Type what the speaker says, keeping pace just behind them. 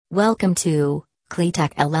Welcome to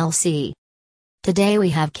Cleatech LLC. Today we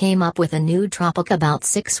have came up with a new topic about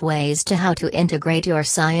 6 ways to how to integrate your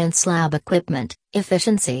science lab equipment,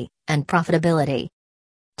 efficiency, and profitability.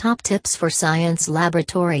 Top tips for science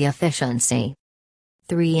laboratory efficiency.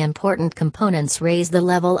 3 important components raise the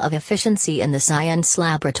level of efficiency in the science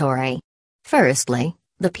laboratory. Firstly,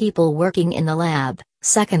 the people working in the lab.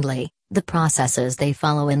 Secondly, the processes they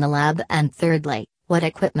follow in the lab. And thirdly, what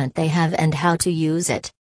equipment they have and how to use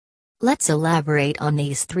it. Let's elaborate on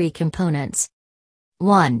these 3 components.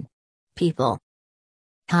 1. People.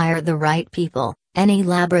 Hire the right people. Any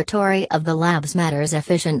laboratory of the labs matters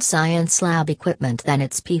efficient science lab equipment than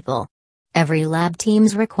its people. Every lab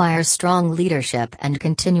teams requires strong leadership and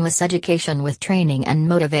continuous education with training and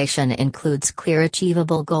motivation includes clear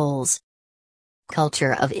achievable goals.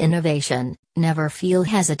 Culture of innovation. Never feel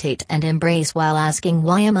hesitate and embrace while asking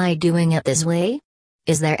why am I doing it this way?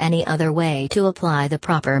 Is there any other way to apply the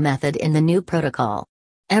proper method in the new protocol?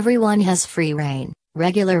 Everyone has free rein.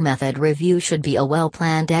 Regular method review should be a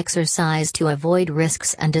well-planned exercise to avoid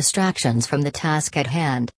risks and distractions from the task at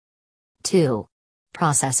hand. 2.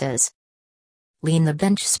 Processes. Lean the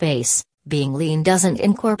bench space. Being lean doesn't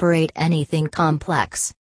incorporate anything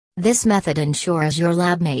complex. This method ensures your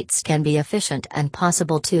lab mates can be efficient and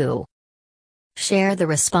possible too. Share the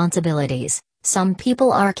responsibilities. Some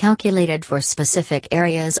people are calculated for specific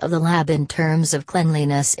areas of the lab in terms of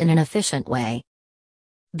cleanliness in an efficient way.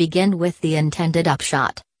 Begin with the intended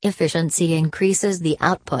upshot. Efficiency increases the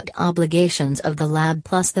output obligations of the lab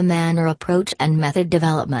plus the manner approach and method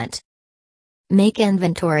development. Make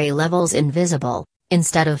inventory levels invisible,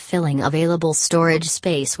 instead of filling available storage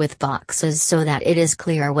space with boxes so that it is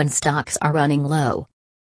clear when stocks are running low.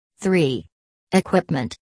 3.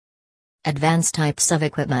 Equipment. Advanced types of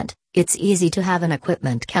equipment. It's easy to have an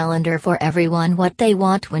equipment calendar for everyone what they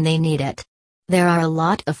want when they need it. There are a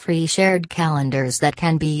lot of free shared calendars that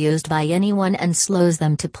can be used by anyone and slows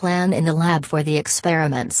them to plan in the lab for the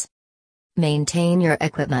experiments. Maintain your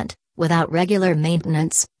equipment. Without regular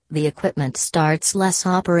maintenance, the equipment starts less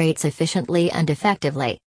operates efficiently and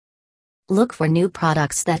effectively. Look for new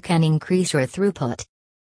products that can increase your throughput.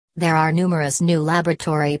 There are numerous new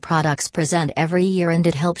laboratory products present every year and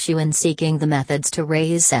it helps you in seeking the methods to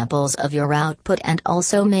raise samples of your output and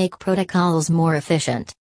also make protocols more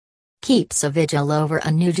efficient. Keeps a vigil over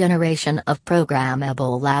a new generation of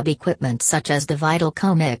programmable lab equipment such as the Vital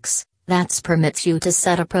Comics, that permits you to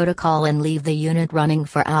set a protocol and leave the unit running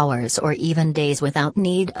for hours or even days without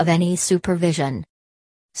need of any supervision.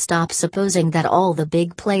 Stop supposing that all the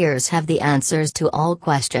big players have the answers to all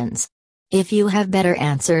questions. If you have better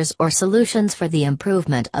answers or solutions for the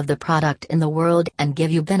improvement of the product in the world and give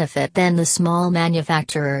you benefit, then the small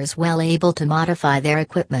manufacturers well able to modify their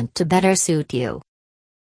equipment to better suit you.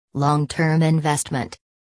 Long-term investment.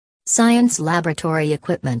 Science laboratory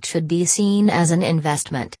equipment should be seen as an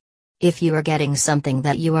investment. If you are getting something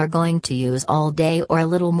that you are going to use all day or a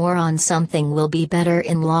little more on something will be better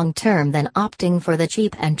in long term than opting for the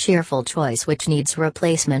cheap and cheerful choice which needs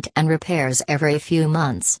replacement and repairs every few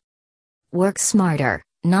months. Work smarter,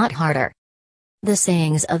 not harder. The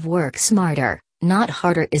sayings of work smarter, not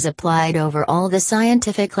harder is applied over all the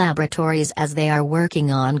scientific laboratories as they are working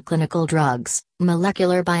on clinical drugs,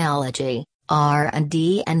 molecular biology,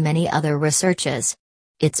 R&D and many other researches.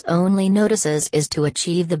 Its only notices is to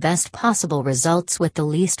achieve the best possible results with the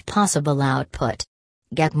least possible output.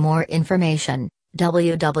 Get more information,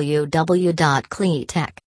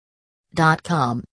 www.cleatech.com.